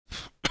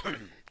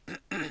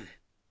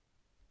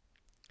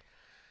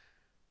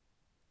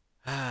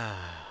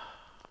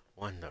Ah,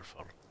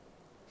 wonderful.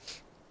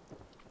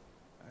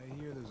 I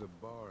hear there's a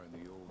bar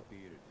in the old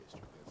theater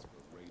district that's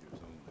for raiders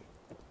only.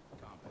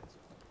 Combat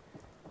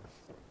zone.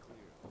 Stay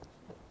clear of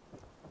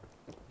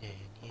those Yeah,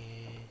 yeah,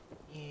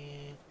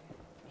 yeah,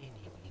 yeah,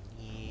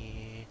 yeah,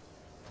 yeah.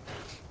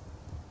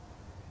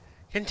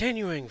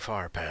 Continuing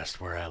far past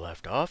where I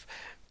left off,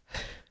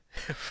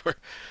 for,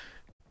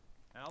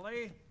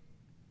 Ellie?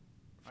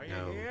 for Are you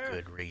no here?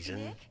 good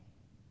reason. Nick?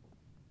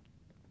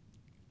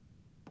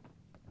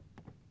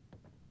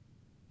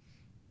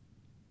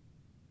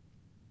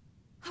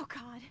 Oh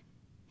God,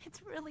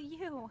 it's really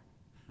you.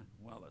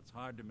 Well, it's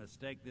hard to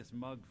mistake this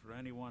mug for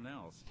anyone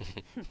else.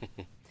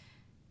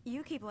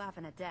 You keep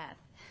laughing at death.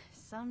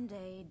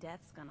 Someday,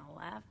 death's gonna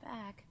laugh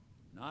back.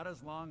 Not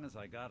as long as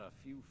I got a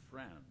few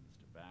friends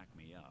to back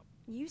me up.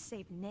 You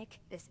saved Nick,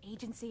 this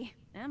agency,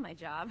 and my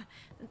job.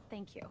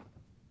 Thank you.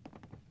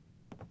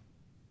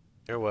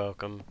 You're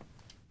welcome.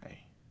 Hey,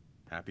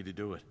 happy to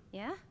do it.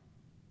 Yeah?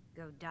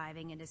 Go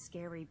diving into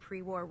scary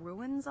pre-war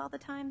ruins all the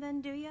time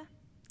then, do ya?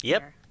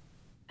 Yep. Here.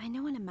 I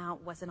know an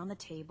amount wasn't on the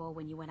table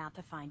when you went out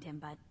to find him,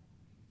 but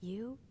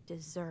you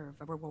deserve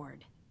a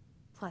reward.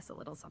 Plus a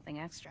little something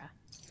extra.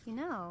 You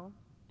know,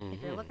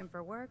 if you're looking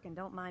for work and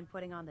don't mind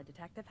putting on the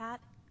detective hat,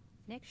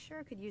 Nick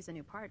sure could use a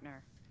new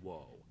partner.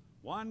 Whoa.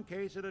 One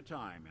case at a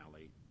time,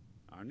 Ellie.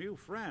 Our new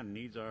friend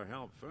needs our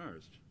help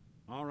first.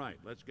 All right,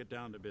 let's get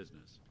down to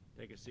business.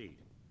 Take a seat.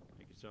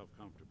 Make yourself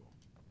comfortable.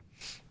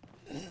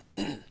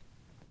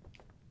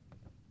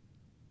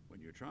 When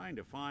you're trying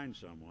to find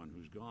someone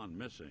who's gone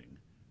missing,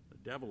 the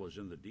devil is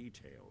in the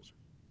details.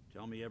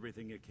 Tell me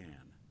everything you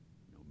can,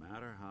 no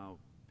matter how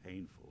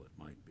painful it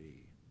might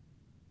be.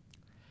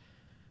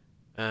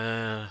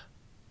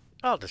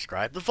 I'll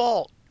describe the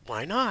vault.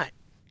 Why not?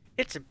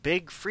 It's a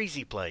big,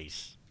 freezy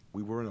place.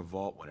 We were in a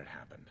vault when it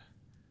happened.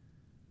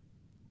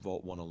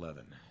 Vault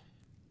 111.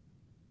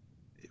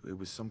 It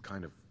was some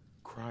kind of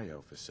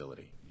cryo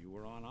facility. You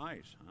were on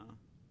ice, huh?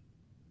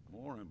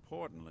 More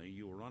importantly,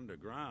 you were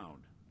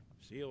underground,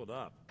 sealed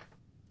up.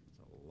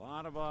 It's a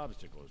lot of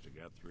obstacles to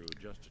get through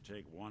just to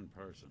take one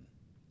person.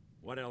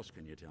 What else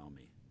can you tell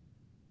me?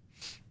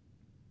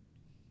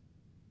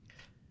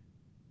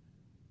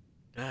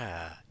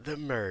 The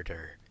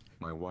murder.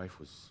 My wife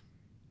was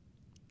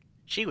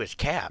She was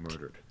capped.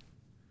 murdered.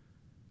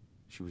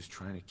 She was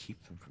trying to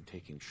keep them from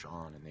taking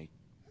Sean,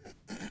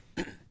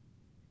 and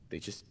they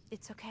just...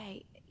 It's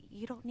okay.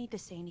 You don't need to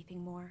say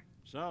anything more.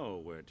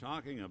 So, we're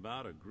talking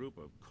about a group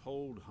of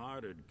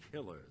cold-hearted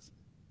killers,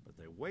 but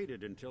they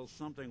waited until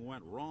something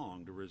went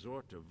wrong to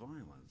resort to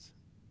violence.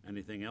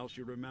 Anything else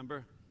you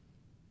remember?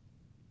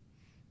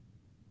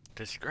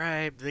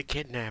 Describe the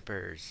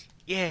kidnappers.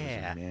 There was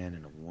Yeah. a man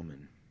and a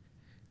woman.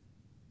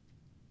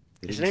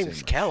 They His didn't say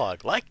name's much,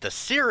 Kellogg, like the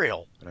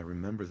cereal. but I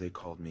remember they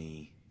called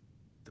me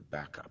the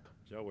backup.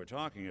 So we're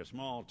talking a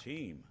small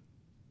team.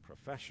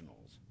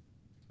 Professionals.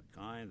 The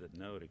kind that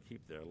know to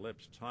keep their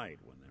lips tight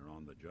when they're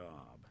on the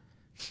job.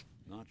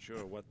 Not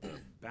sure what the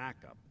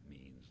backup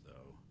means,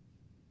 though.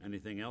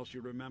 Anything else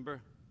you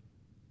remember?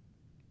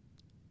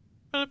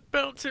 A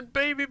bouncing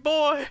baby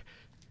boy.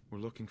 We're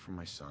looking for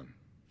my son,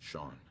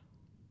 Sean.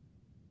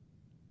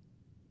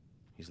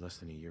 He's less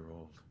than a year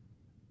old.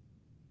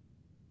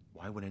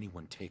 Why would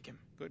anyone take him?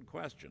 Good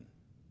question.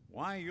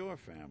 Why your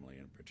family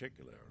in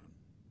particular? And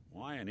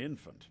why an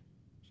infant?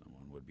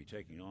 Someone would be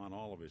taking on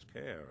all of his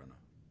care, and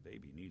a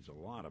baby needs a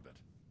lot of it.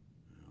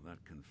 Well,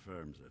 that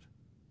confirms it.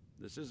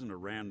 This isn't a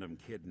random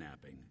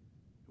kidnapping.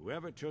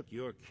 Whoever took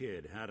your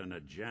kid had an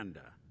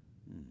agenda.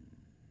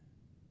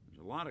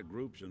 There's a lot of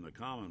groups in the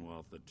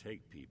Commonwealth that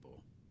take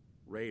people.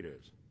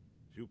 Raiders,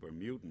 super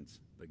mutants,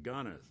 the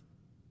Gunners,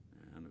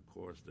 and of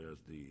course there's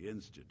the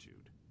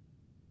Institute.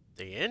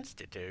 The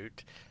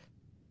Institute?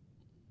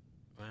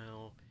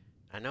 Well,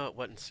 I know it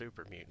wasn't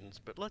super mutants,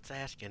 but let's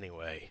ask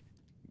anyway.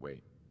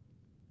 Wait.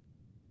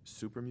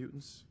 Super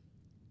mutants?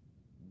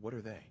 What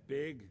are they?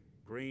 Big,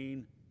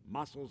 green,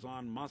 muscles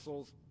on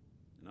muscles.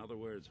 In other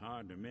words,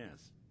 hard to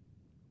miss.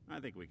 I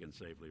think we can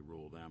safely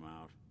rule them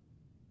out.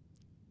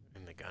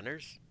 And the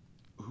Gunners?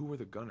 Who are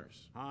the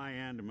Gunners?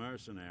 High-end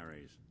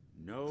mercenaries.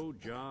 No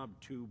job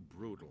too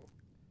brutal.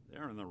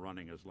 They're in the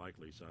running as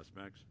likely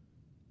suspects.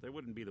 They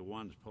wouldn't be the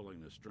ones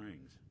pulling the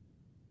strings.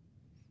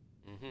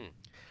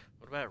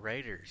 What about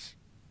Raiders?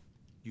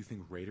 You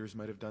think raiders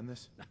might have done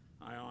this?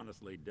 I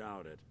honestly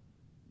doubt it.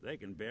 They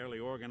can barely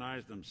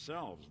organize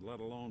themselves, let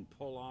alone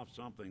pull off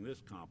something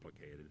this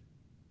complicated.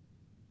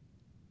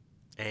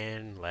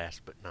 And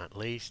last but not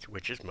least,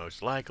 which is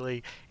most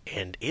likely,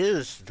 and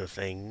is the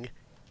thing,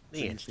 the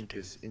So you think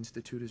Institute. this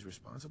institute is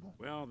responsible?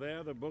 Well,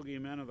 they're the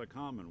boogeymen of the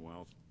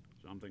Commonwealth.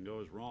 Something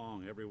goes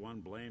wrong, everyone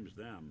blames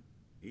them.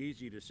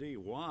 Easy to see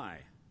why.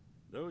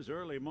 Those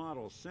early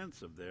model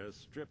synths of theirs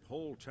strip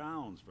whole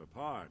towns for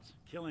parts,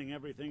 killing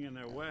everything in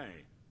their way.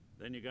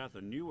 Then you got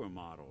the newer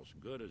models,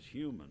 good as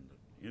human,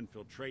 that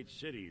infiltrate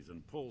cities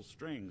and pull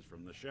strings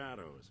from the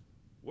shadows.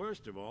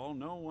 Worst of all,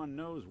 no one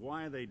knows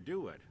why they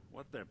do it,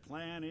 what their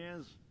plan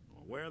is,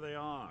 or where they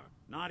are.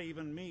 Not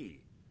even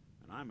me.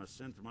 And I'm a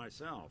synth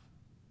myself.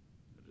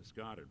 A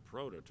discarded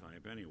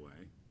prototype,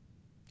 anyway.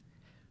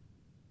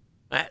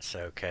 That's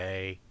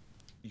okay.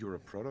 You're a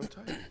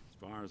prototype? As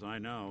far as I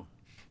know.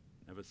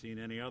 Never seen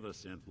any other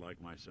synth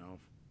like myself.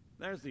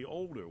 There's the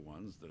older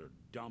ones that are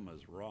dumb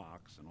as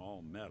rocks and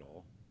all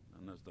metal.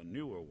 And there's the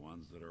newer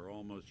ones that are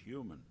almost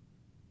human.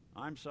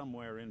 I'm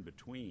somewhere in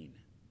between.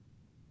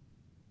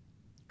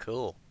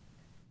 Cool.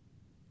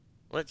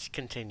 Let's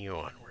continue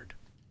onward.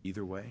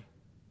 Either way,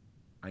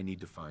 I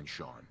need to find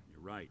Sean.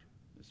 You're right.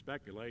 The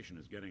speculation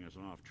is getting us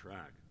off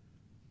track.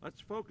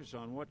 Let's focus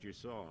on what you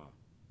saw.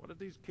 What did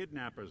these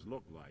kidnappers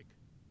look like?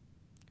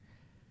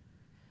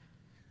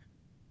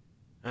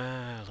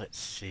 Let's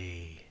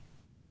see.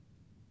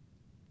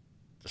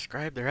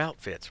 Describe their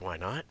outfits, why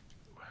not?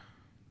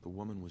 The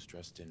woman was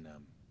dressed in,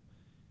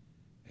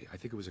 I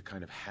think it was a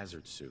kind of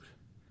hazard suit.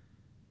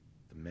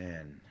 The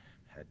man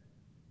had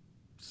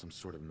some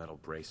sort of metal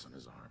brace on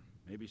his arm.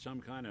 Maybe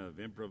some kind of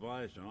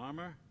improvised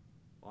armor?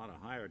 A lot of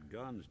hired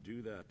guns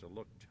do that to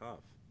look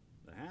tough.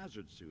 The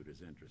hazard suit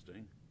is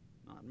interesting.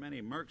 Not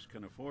many mercs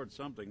can afford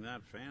something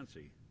that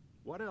fancy.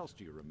 What else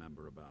do you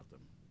remember about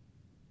them?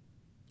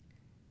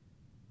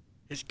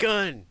 His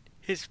gun!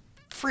 His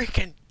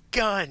freaking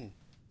gun!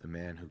 The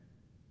man who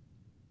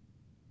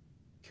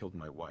killed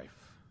my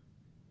wife.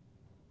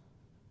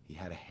 He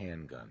had a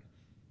handgun.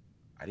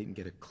 I didn't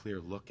get a clear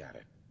look at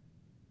it.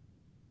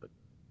 But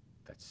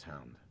that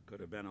sound. Could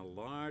have been a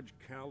large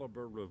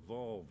caliber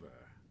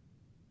revolver.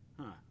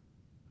 Huh.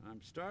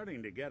 I'm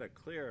starting to get a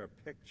clearer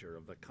picture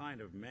of the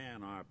kind of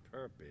man our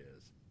perp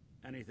is.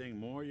 Anything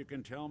more you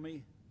can tell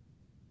me?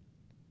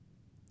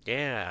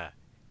 Yeah,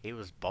 he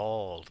was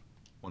bald.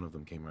 One of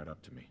them came right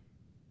up to me.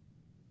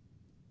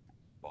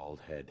 Bald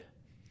head.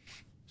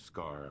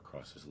 Scar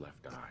across his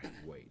left eye.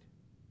 Wait.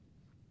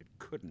 It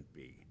couldn't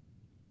be.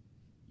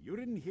 You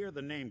didn't hear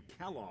the name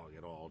Kellogg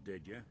at all,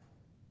 did you?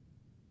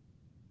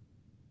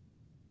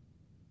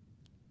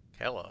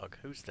 Kellogg?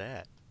 Who's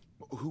that?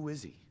 Who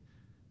is he?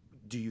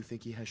 Do you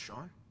think he has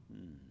Sean?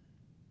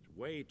 It's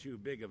way too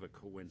big of a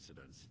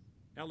coincidence.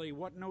 Ellie,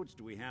 what notes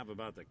do we have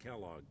about the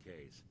Kellogg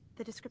case?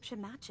 The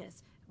description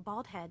matches.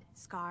 Bald head,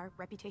 scar,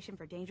 reputation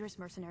for dangerous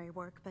mercenary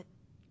work, but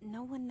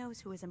no one knows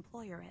who his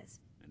employer is.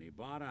 And he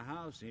bought a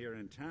house here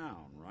in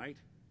town, right?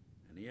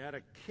 And he had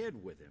a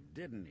kid with him,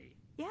 didn't he?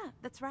 Yeah,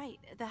 that's right.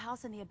 The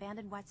house in the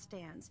abandoned West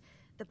Stands.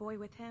 The boy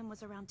with him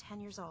was around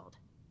 10 years old.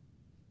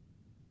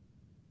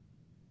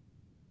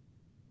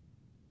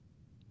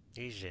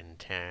 He's in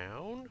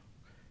town?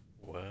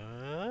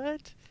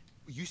 What?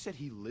 You said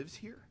he lives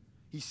here?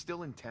 He's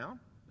still in town?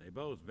 They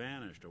both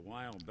vanished a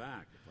while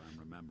back, if I'm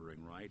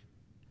remembering right.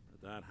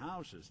 But that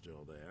house is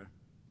still there.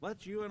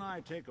 Let's you and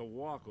I take a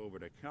walk over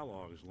to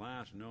Kellogg's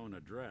last known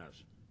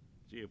address.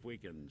 See if we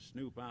can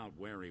snoop out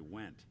where he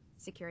went.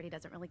 Security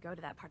doesn't really go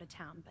to that part of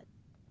town, but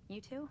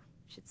you two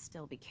should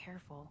still be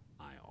careful.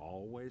 I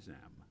always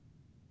am.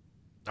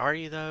 Are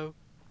you, though?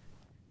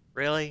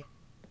 Really?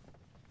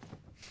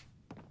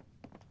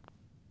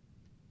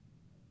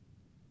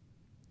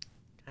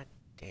 God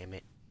damn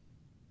it.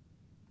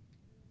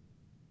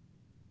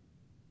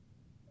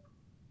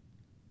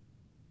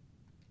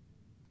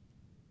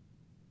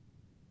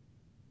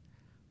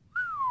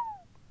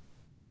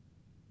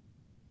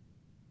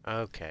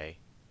 Okay.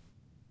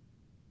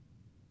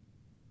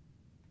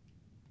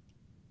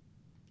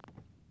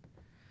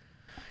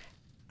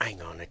 I'm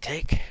gonna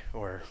take,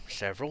 or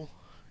several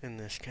in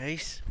this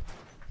case.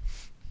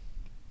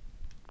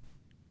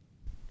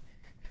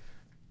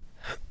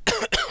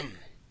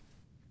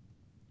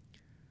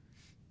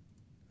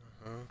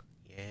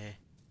 Yeah.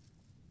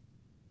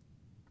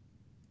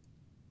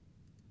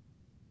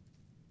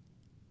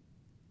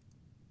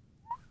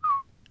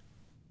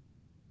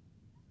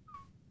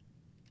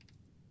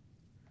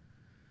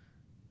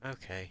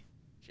 Okay,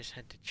 just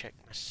had to check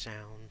my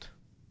sound.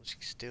 Was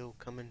it still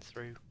coming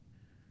through?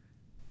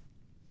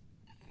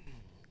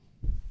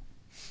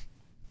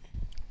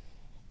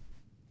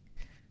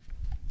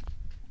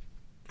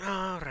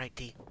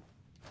 Alrighty.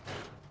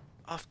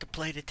 Off to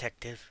play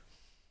detective.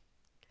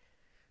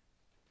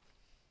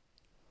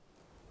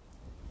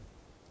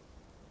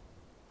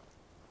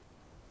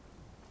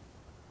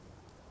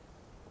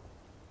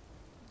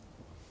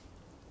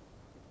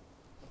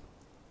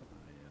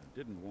 I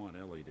didn't want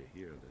Ellie to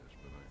hear this,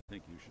 but I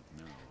think you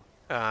should know.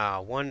 Ah,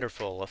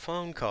 wonderful. A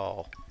phone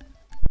call.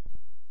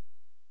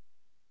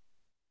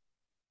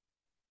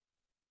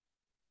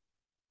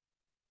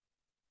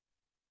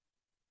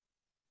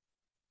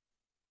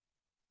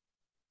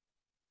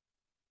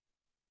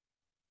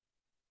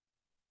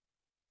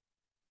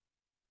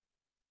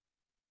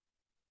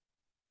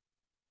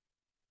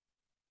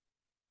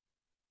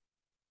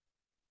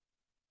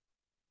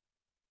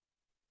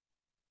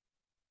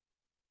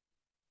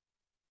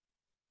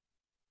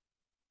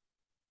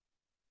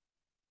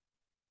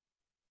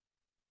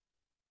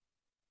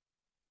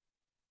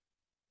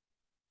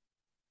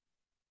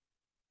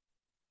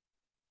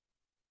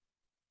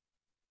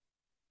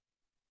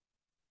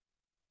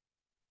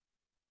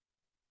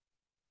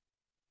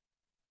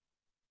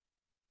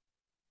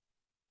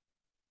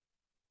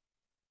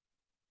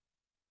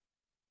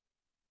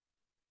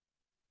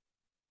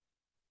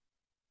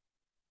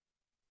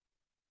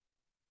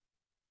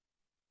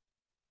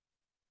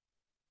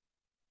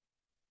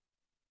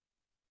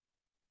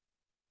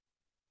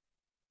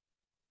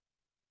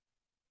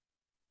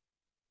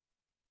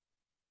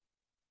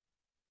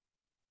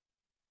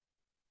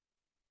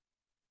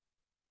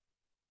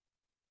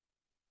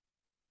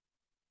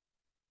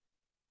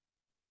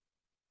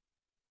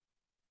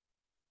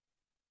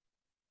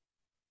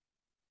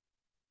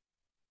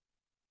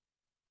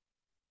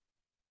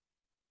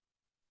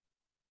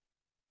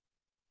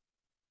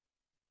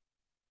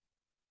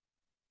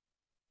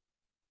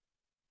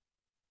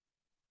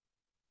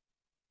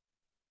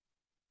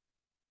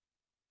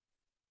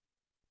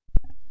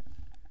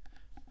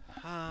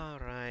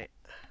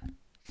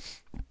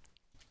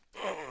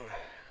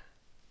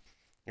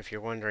 If you're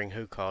wondering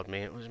who called me,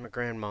 it was my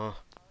grandma.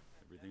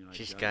 Everything I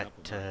She's dug got, up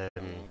about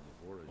Kellogg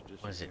before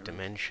his was it disappearance,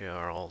 dementia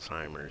or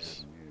Alzheimer's?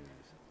 bad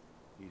news.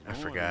 He's I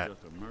more forgot. than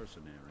just a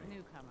mercenary.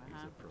 Newcomer, He's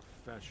huh?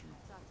 a professional.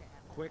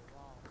 Quick,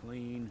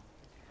 clean,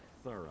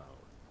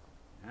 thorough.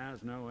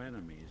 Has no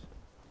enemies,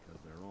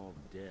 because they're all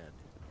dead.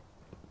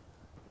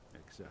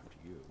 Except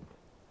you.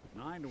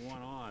 9 to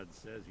 1 odds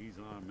says he's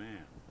our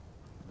man.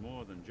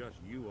 More than just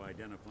you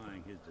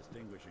identifying his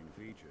distinguishing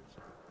features.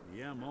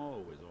 The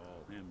M.O. is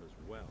all him as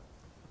well.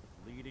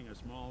 Leading a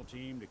small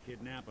team to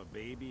kidnap a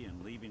baby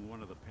and leaving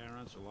one of the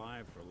parents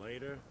alive for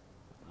later?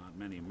 Not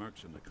many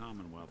mercs in the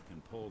Commonwealth can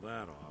pull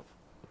that off.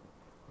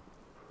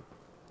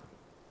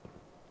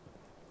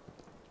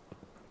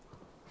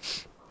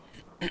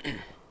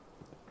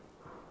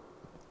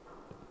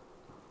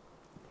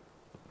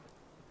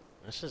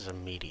 This is a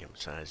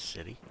medium-sized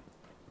city.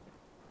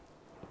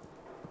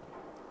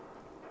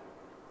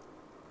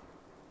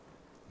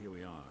 Here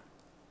we are.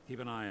 Keep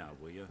an eye out,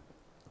 will you?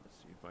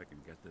 See if I can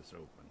get this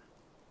open.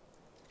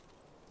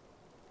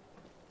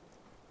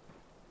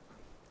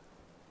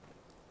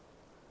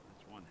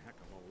 That's one heck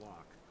of a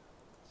lock.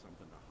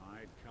 Something to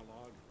hide,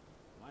 Kellogg?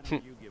 Why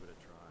don't you give it a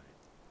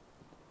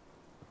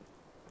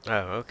try?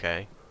 Oh,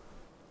 okay.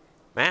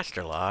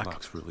 Master lock.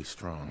 Lock's really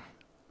strong.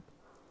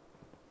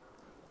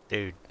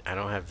 Dude, I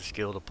don't have the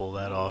skill to pull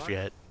that No off luck?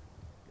 yet.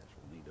 Guess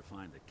we'll need to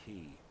find the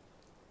key.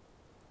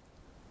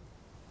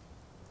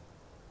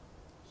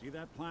 See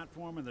that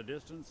platform in the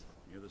distance,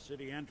 near the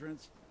city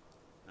entrance?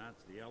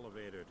 That's the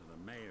elevator to the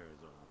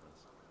mayor's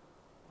office.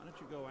 Why don't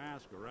you go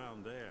ask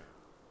around there?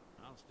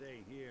 I'll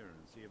stay here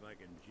and see if I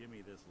can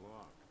jimmy this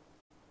lock.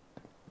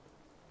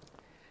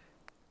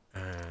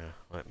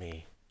 Let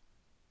me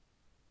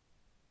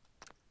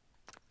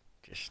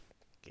just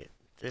get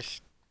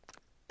this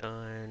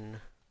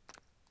done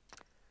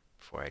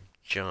before I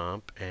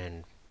jump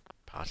and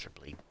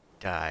possibly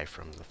die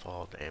from the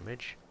fall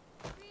damage.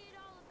 Read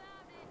all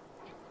about it.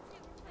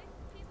 Institute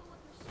replaces people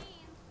with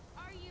machines.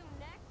 Are you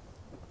next?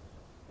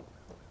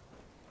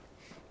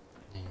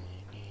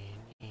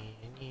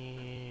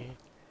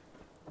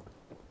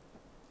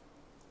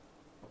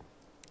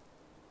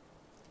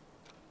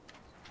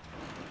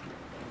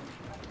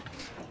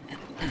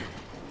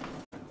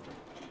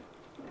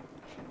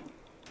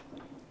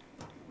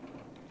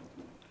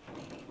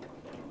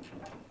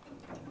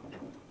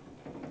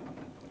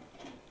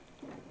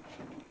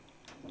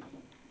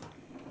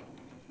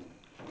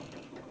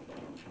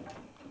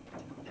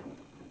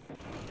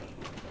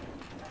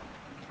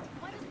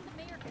 Why doesn't the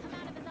mayor come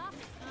out of his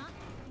office, huh?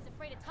 He's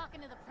afraid of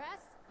talking to the press?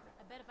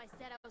 I bet if I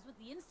said I was with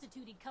the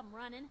Institute, he'd come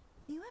running.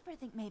 Do you ever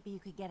think maybe you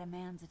could get a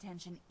man's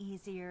attention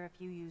easier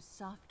if you use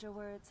softer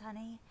words,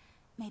 honey?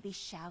 Maybe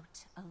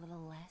shout a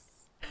little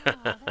less? Oh,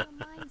 that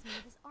reminds me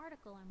of this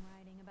article I'm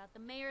writing about the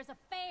mayor's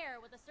affair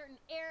with a certain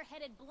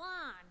air-headed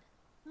blonde.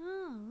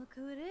 Oh, look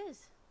who it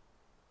is.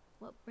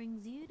 What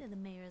brings you to the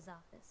mayor's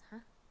office, huh?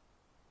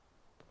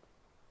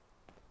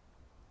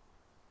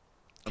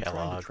 I'm trying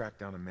Kellogg. to track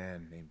down a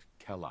man named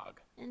Kellogg.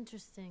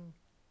 Interesting.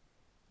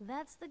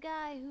 That's the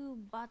guy who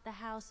bought the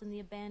house in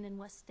the abandoned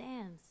West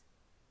Stands.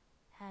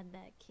 Had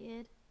that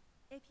kid.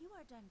 If you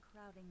are done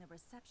crowding the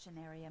reception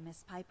area,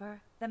 Miss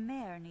Piper, the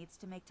mayor needs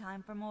to make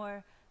time for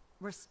more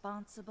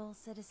responsible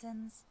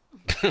citizens.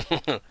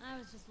 I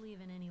was just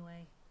leaving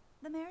anyway.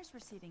 The mayor's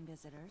receiving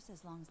visitors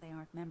as long as they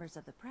aren't members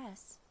of the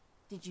press.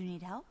 Did you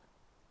need help?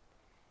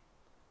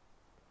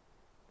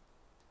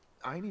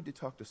 I need to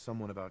talk to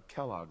someone about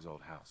Kellogg's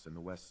old house in the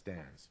West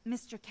Stands.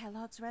 Mr.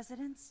 Kellogg's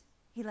residence?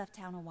 He left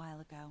town a while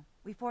ago.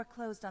 We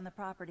foreclosed on the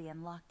property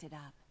and locked it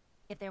up.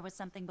 If there was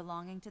something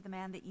belonging to the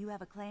man that you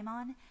have a claim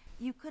on,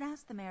 you could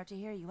ask the mayor to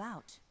hear you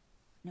out.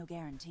 No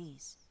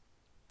guarantees.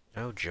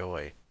 Oh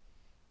joy.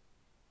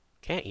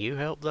 Can't you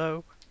help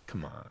though?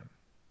 Come on.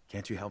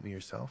 Can't you help me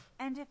yourself?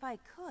 And if I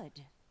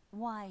could,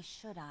 why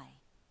should I?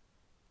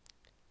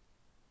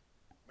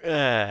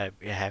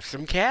 Have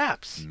some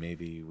caps.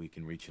 Maybe we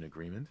can reach an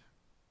agreement?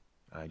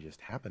 I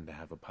just happen to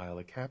have a pile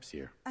of caps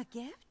here. A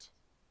gift?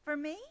 For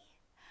me?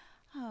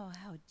 Oh,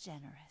 how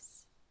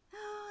generous.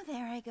 Oh,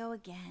 there I go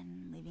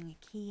again, leaving a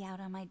key out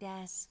on my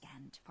desk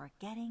and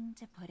forgetting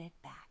to put it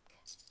back.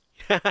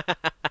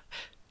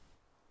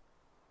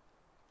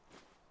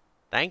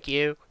 Thank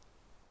you.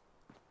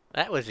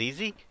 That was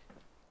easy.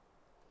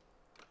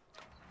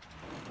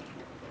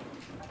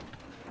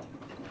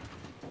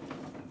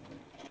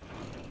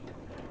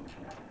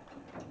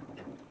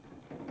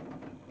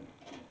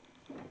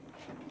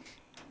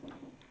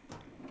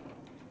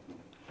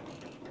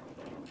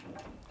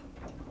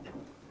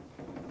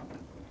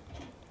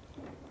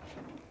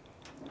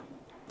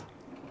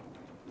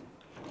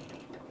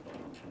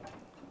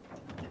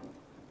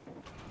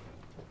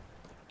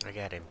 I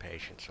got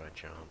impatient, so I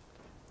jumped.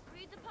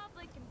 Read the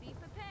public and be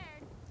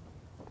prepared.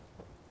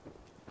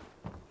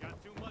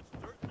 Got too much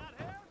dirt in that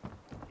hair?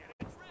 Get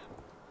it trimmed.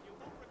 You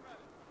won't regret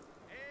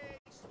it. Hey,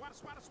 swata,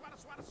 swata, swata,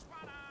 swata,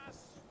 swata,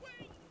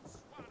 swing,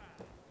 swata.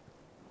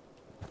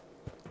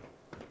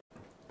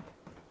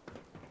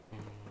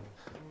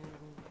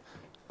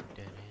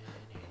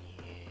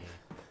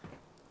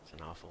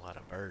 awful lot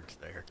of birds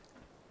there.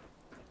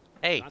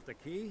 Hey! Got the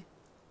key?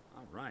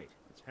 All right,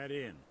 let's head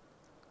in.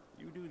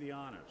 You do the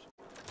honors.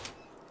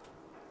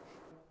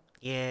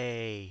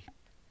 Yay!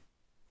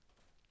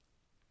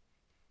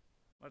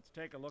 Let's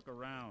take a look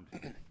around.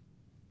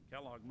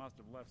 Kellogg must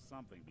have left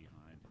something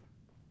behind.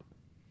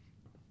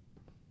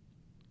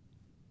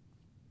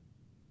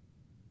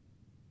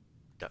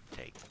 Duct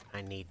tape.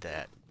 I need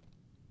that.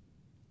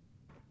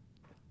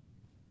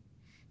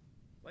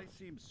 Place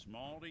seems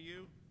small to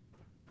you?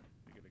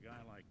 Figured a guy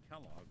like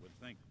Kellogg would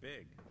think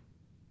big.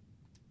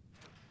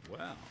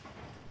 Well,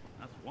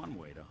 that's one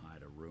way to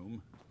hide a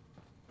room.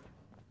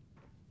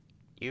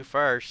 You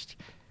first.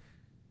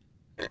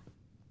 Well,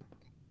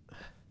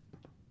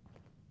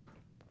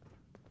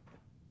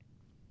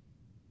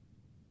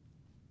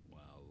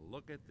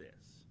 look at this.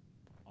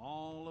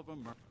 All of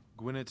them are...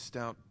 Gwinnett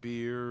Stout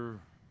beer,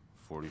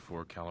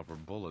 44 caliber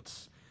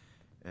bullets,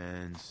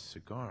 and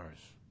cigars.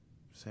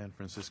 San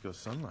Francisco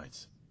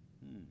Sunlights.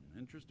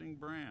 Interesting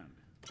brand.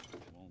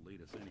 Won't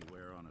lead us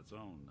anywhere on its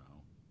own, though.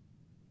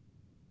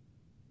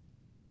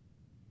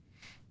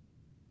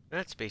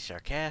 Let's be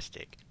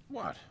sarcastic.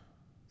 What?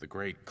 The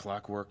great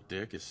Clockwork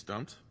Dick is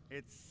stumped?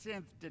 It's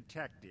Synth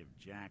Detective,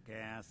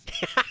 jackass.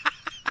 If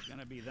it's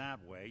gonna be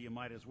that way, you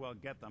might as well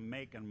get the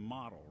make and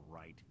model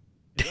right.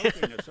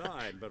 Joking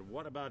aside, but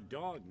what about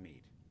dog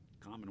meat?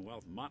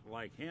 Commonwealth mutt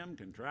like him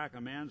can track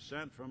a man's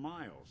scent for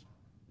miles.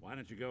 Why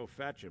don't you go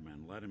fetch him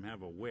and let him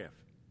have a whiff?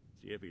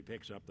 See if he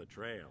picks up the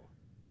trail.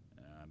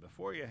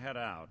 Before you head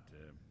out,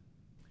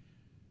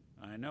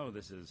 I know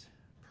this is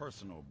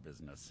personal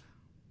business.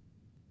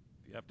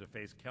 If you have to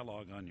face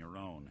Kellogg on your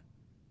own,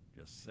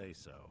 just say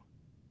so.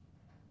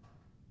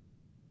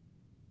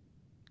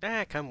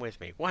 Ah, come with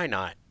me. Why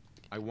not?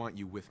 I want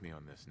you with me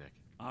on this, Nick.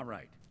 All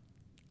right.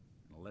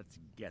 Now let's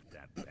get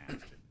that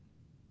bastard.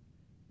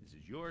 This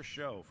is your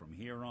show from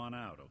here on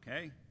out,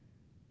 okay?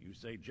 You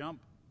say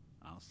jump,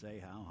 I'll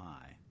say how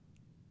high.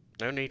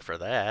 No need for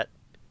that.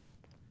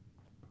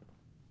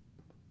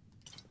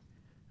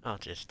 I'll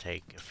just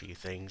take a few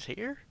things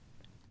here.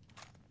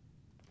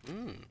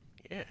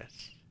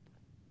 Yes.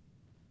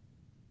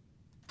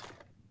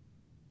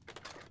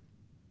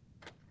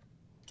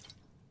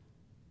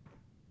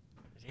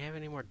 Does he have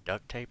any more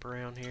duct tape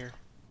around here?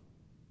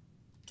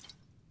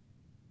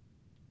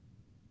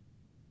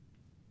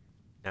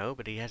 No,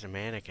 but he has a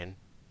mannequin.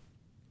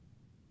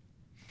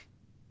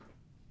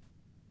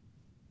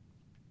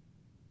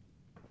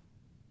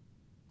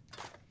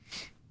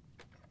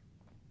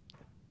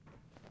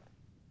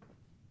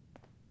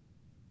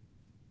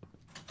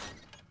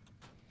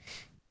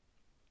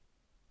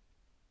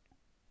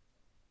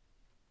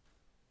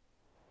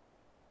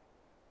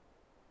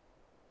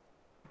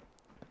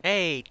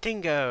 Hey,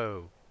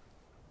 Dingo!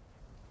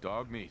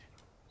 Dog meat.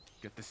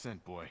 Get the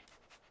scent, boy.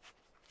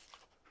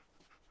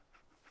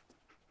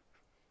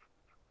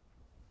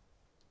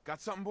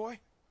 Got something, boy?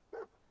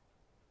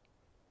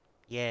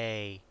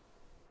 Yay.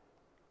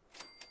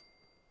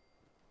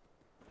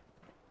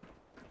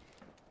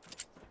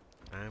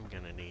 I'm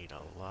gonna need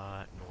a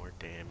lot more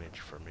damage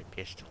for my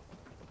pistol.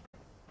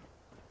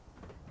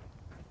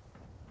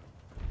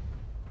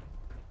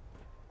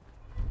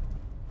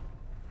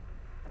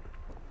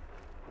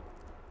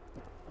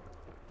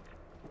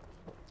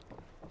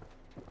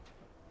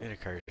 It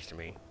occurs to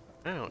me,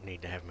 I don't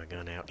need to have my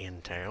gun out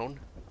in town.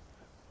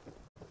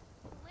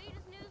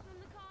 Latest news from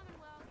the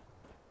Commonwealth.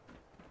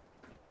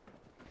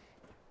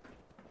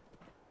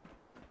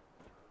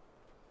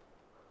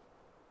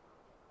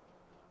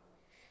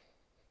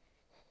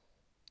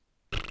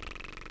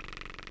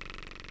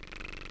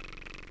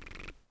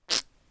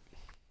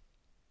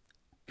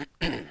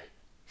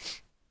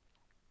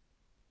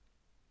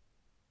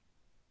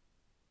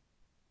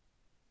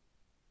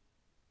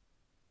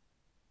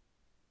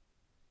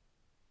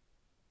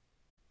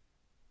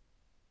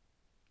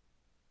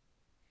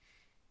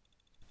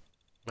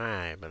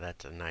 My, but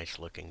that's a nice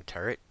looking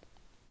turret.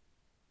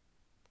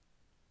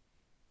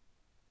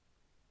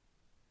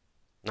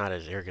 Not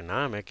as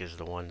ergonomic as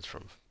the ones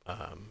from,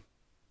 I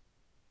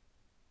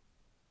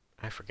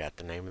forgot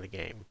the name of the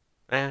game.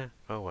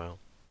 Oh well.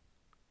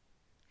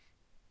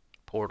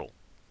 Portal.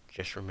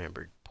 Just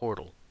remembered.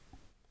 Portal.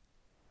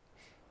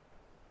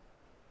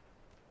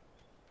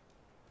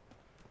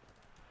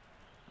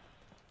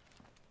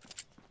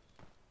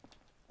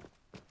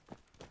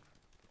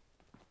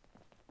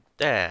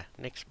 There,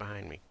 Nick's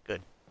behind me.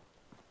 Good.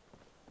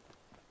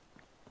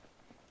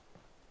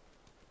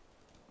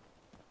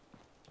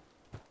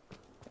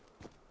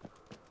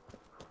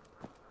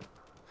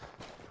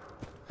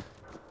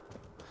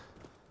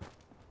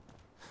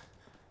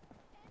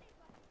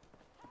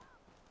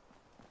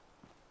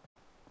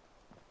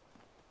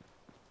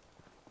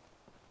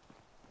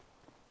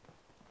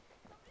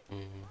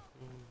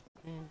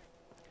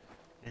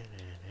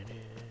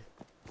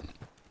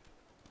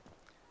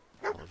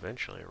 We'll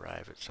eventually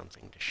arrive at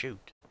something to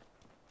shoot.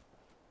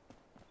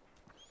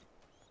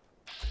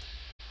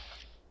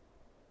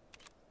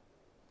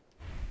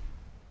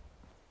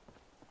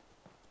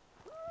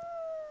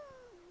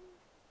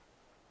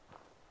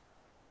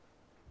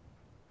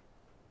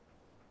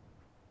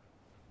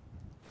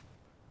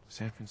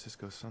 San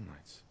Francisco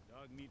Sunlights.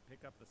 Dog meat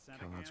pick up the scent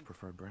Kellogg's again?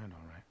 preferred brand,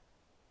 all right.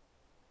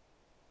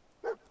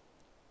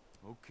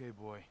 Okay,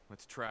 boy,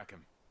 let's track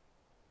him.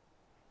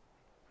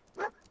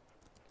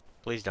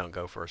 Please don't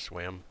go for a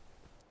swim.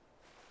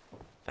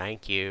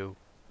 Thank you.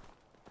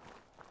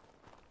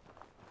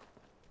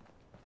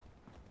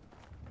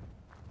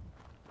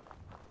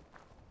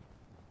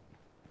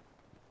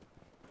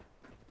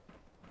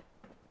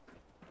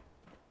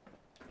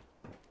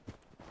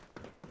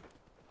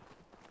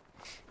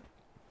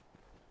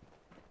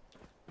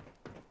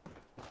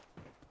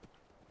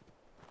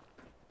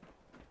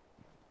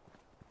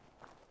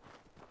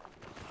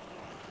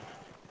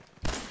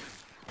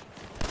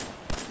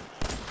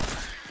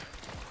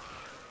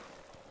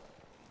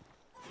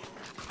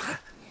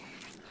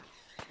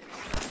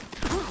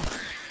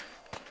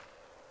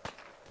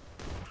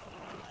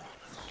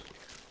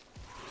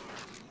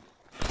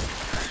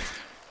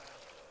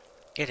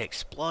 It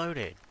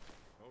exploded.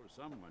 Oh,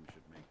 someone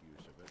should make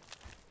use of it.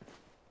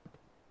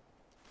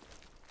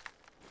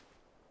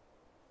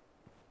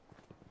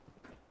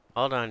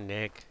 Hold on,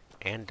 Nick.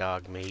 And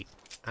dog meat.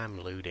 I'm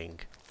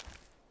looting.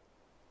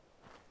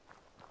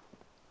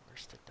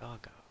 Where's the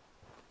doggo?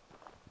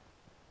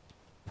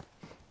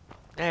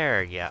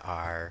 There you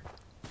are.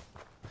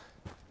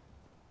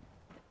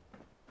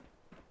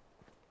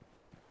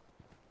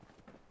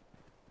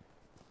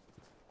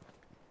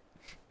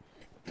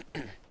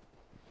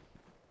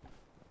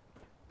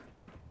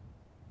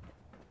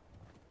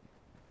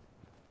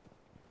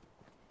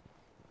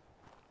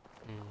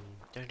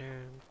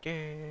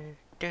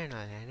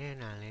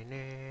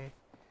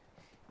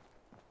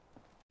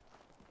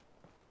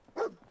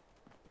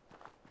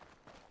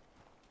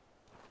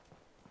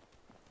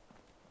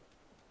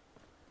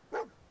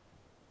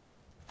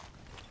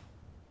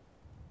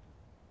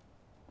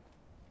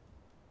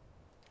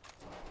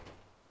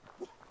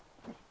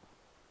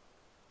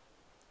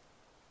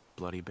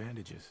 Bloody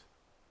bandages.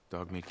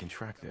 Dogmeat can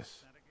track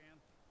this. Scent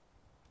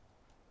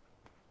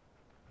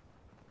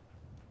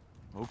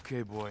again?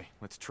 Okay, boy,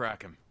 let's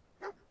track him.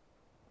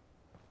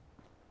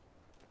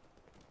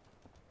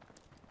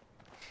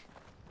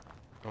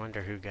 I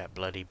wonder who got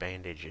bloody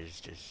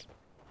bandages.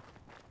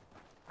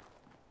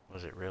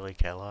 Was it really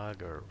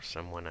Kellogg or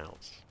someone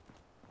else?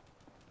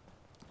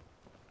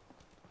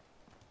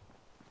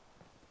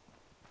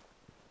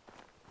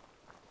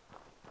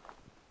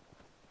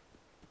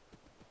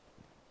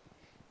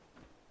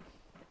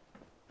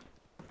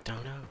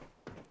 Don't know.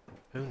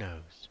 Who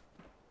knows?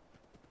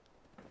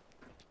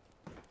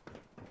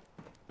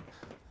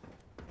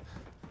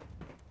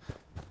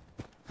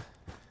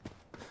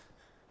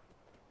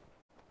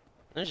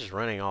 They're just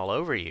running all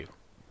over you.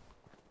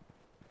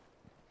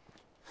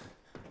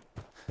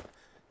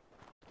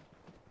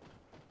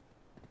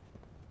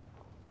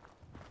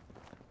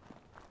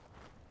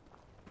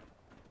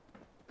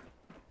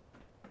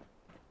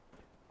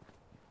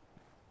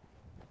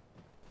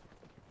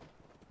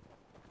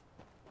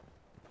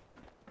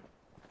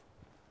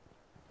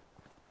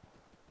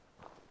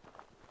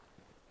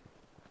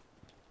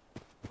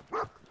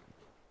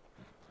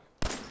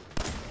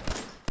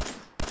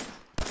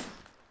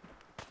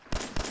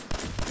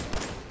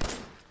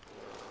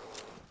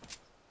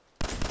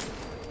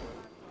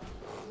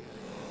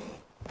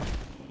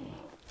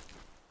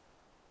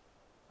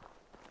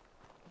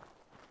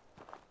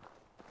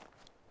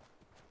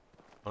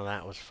 Well,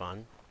 that was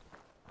fun.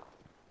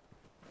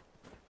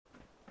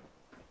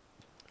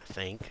 I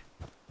think.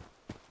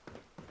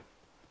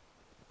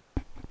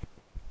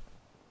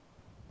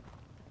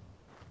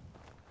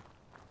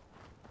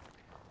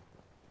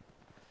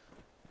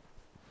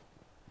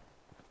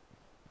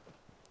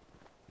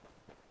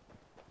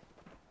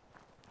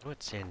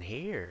 What's in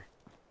here?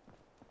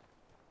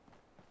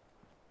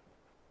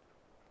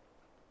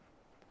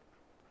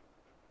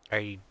 Are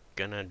you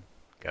gonna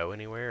go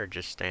anywhere or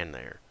just stand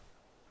there?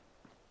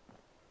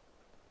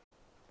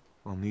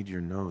 I'll need your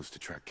nose to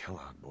track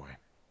Kellogg, boy.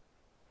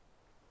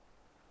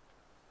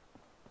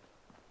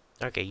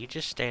 Okay, you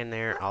just stand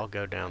there. I'll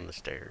go down the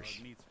stairs.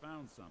 Dog meat's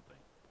found something.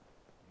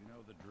 You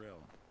know the drill.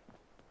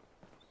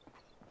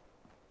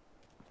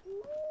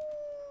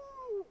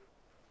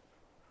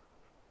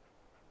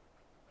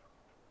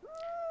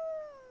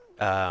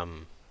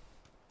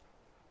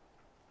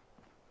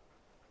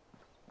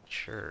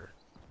 Sure.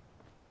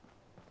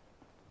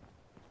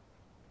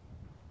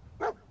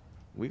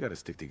 We gotta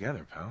stick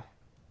together, pal.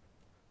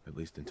 At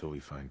least until we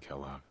find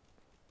Kellogg.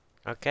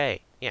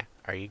 Okay, yeah.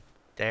 Are you...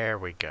 There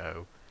we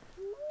go.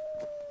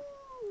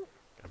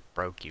 I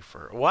broke you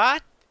for...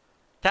 What?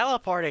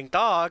 Teleporting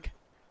dog?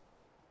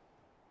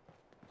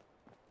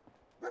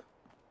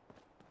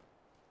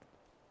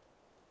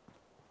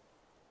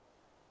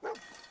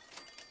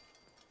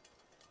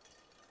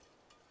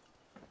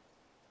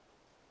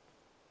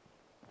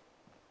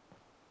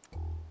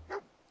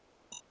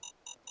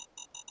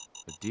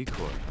 A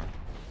decoy, huh?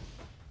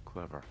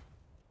 Clever.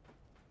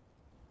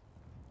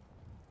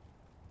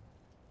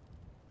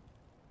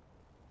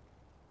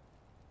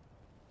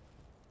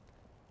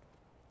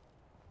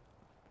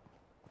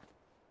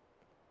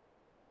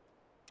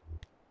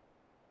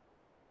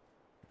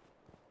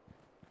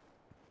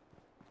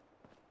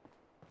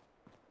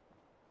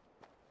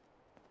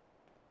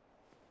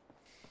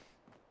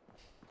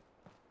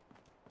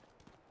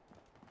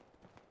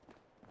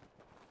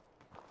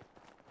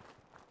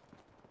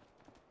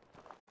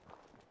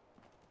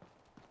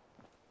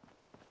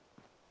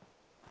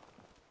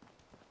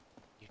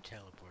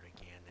 teleport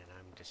again, and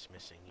I'm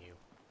dismissing you.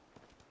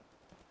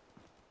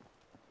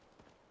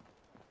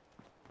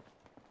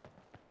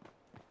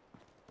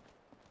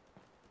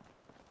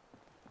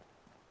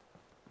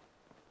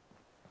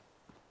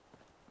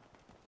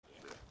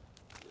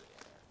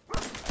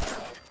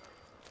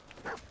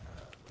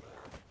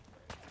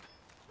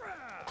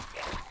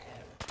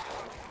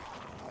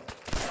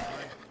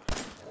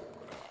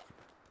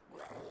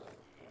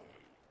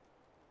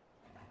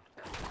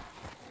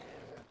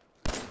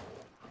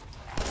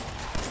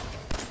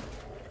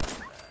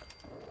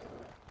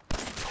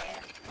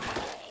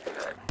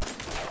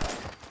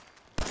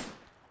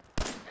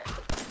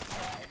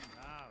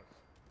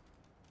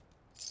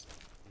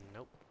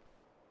 Nope.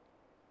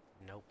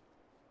 Nope.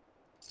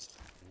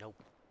 Nope.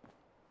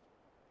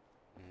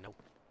 Nope.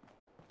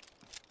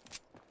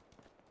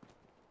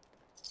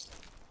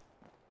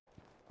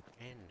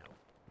 And nope.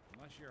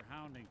 Unless you're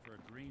hounding for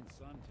a green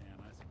suntan,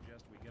 I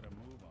suggest we get a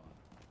move on.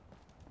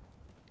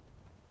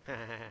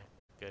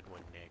 Good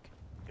one, Nick.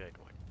 Good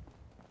one.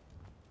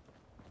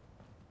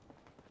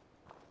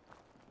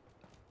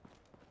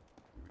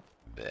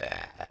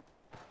 Bleh.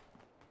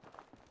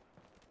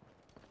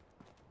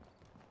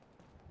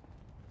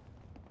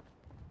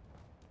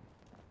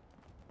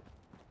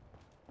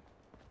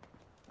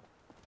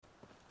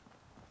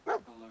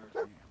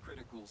 Alert.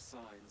 Critical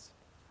signs.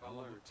 All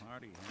of the Alert.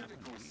 party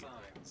Critical happened here.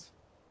 signs.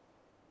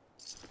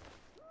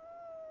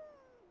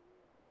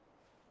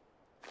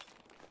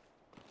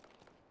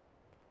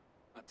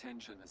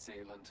 Attention,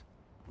 assailant.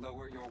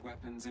 Lower your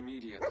weapons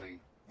immediately.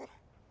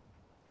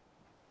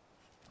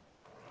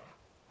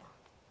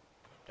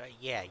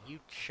 Yeah, you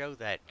show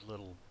that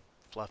little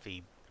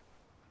fluffy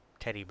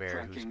teddy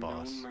bear who's Tracking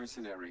boss. known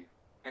mercenary.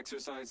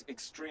 Exercise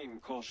extreme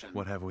caution.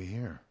 What have we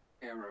here?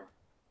 Error.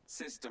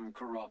 System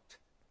corrupt.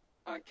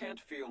 I can't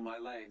feel my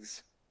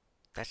legs.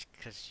 That's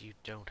because you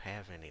don't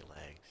have any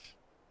legs.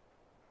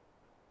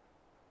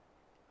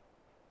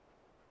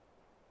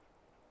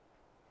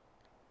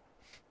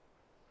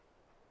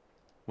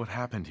 What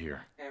happened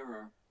here?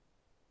 Error.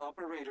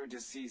 Operator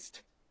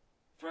deceased.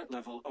 Threat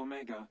level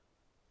Omega.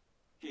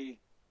 He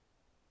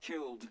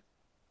killed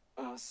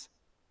us.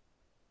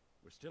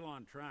 We're still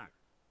on track.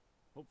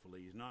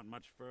 Hopefully he's not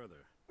much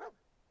further.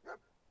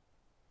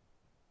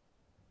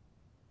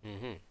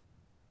 Mm-hmm.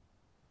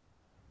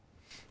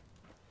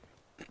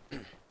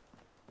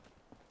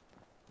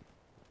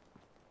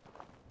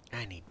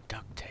 I need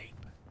duct tape.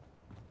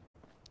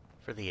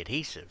 For the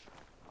adhesive.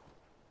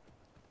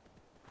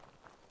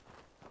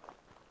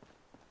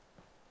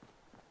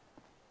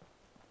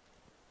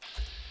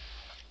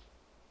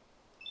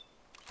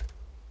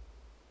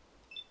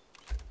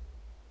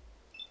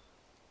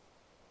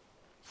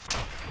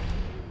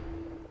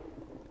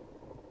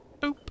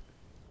 Boop.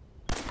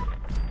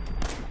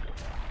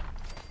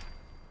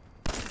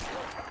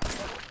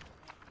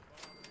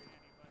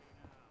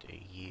 Do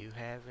you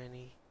have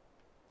any?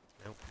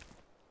 Nope.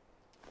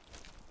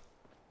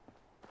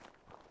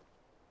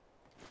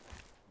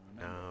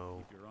 Remember,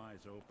 No. keep your eyes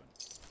open.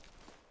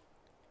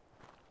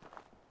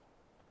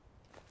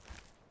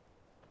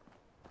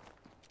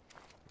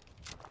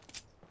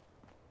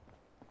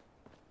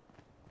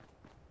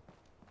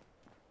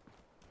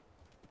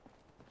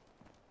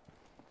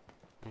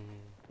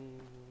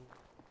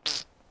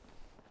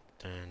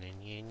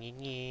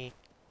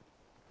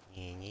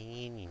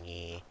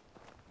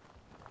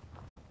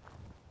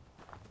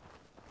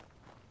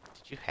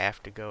 Did you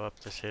have to go up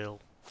this hill?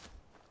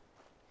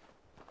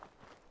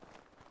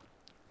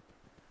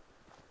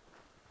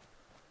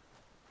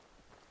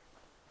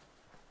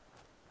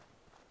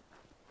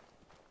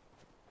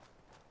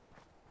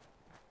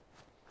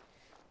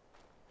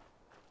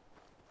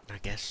 I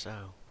guess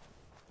so.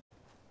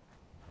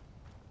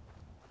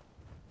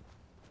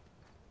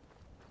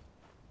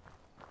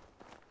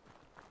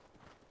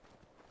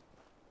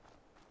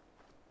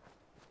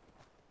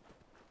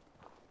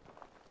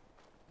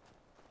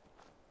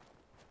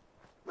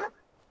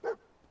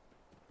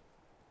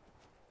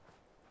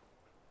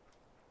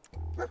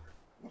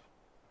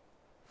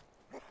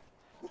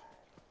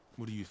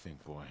 What do you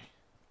think, boy?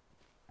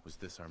 Was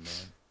this our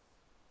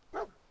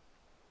man?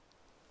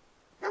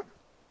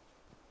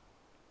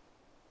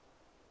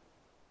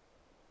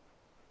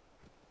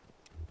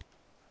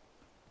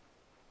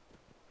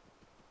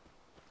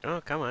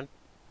 Oh, come on.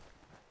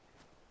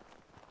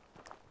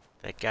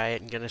 That guy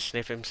isn't gonna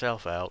sniff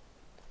himself out.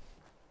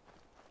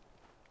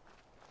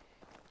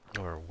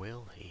 Or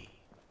will he?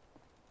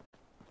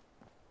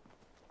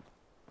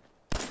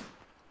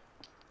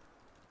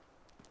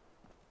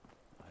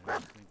 I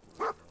don't think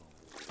we're alone.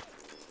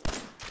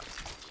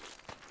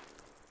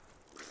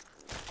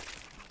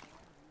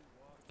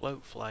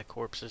 Float fly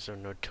corpses are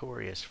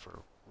notorious for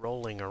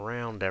rolling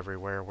around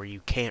everywhere where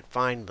you can't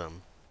find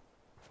them.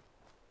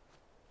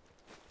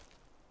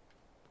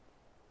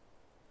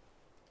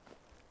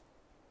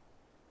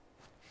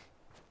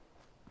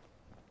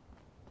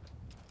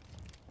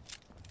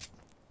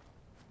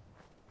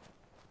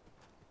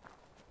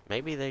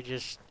 Maybe they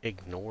just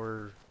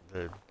ignore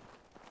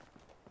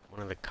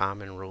one of the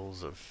common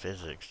rules of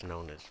physics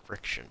known as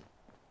friction.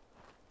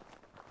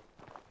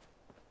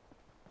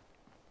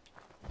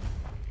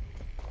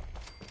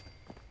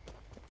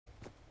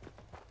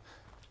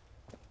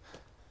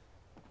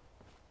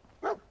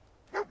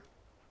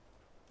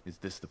 Is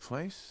this the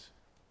place?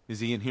 Is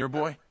he in here,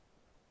 boy?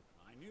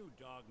 I knew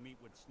Dogmeat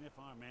would sniff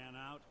our man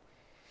out.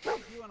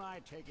 You and I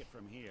take it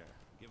from here.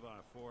 Give our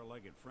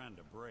four-legged friend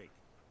a break.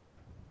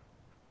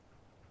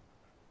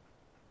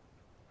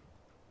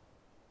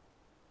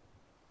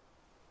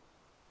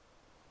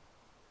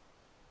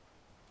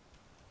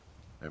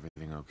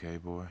 Everything okay,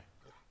 boy?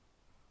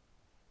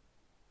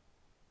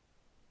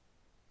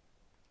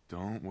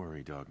 Don't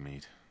worry,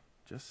 Dogmeat.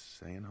 Just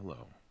saying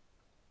hello.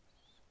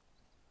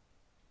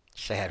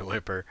 Sad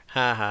whimper.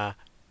 Ha ha.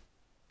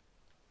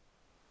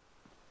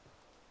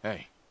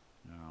 Hey.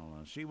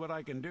 I'll see what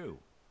I can do.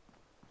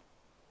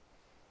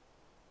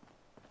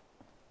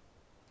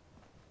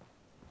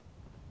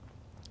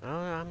 Oh,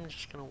 I'm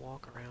just gonna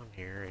walk around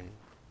here and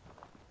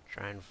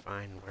try and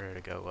find where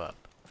to go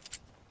up.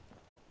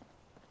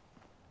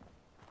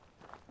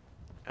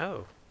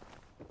 Oh.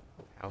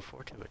 How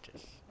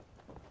fortuitous.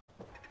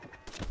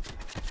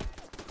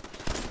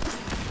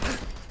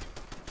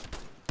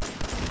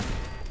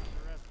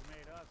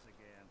 Underestimate us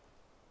again.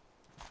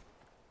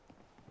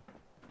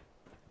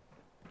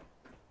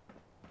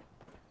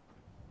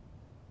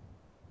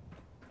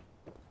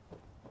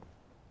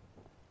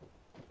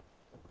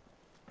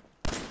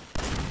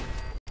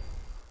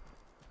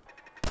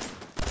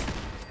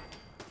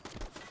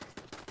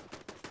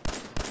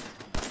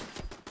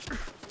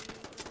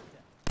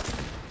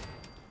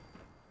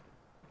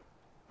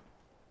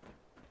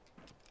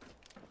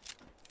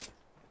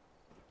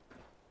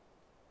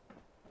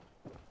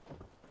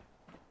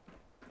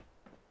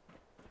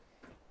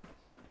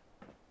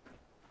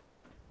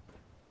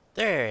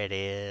 There it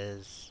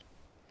is.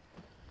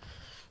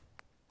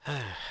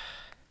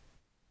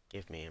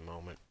 Give me a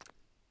moment.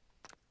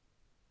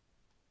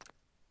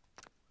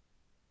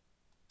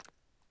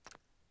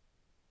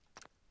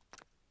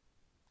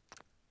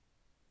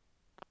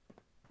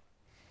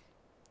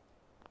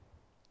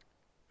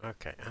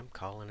 Okay, I'm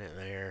calling it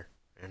there,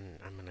 and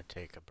I'm gonna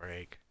take a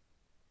break.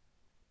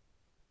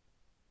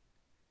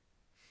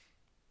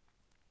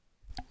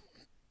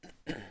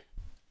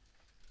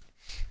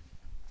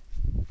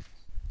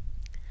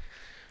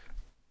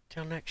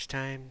 Till next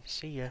time,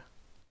 see ya.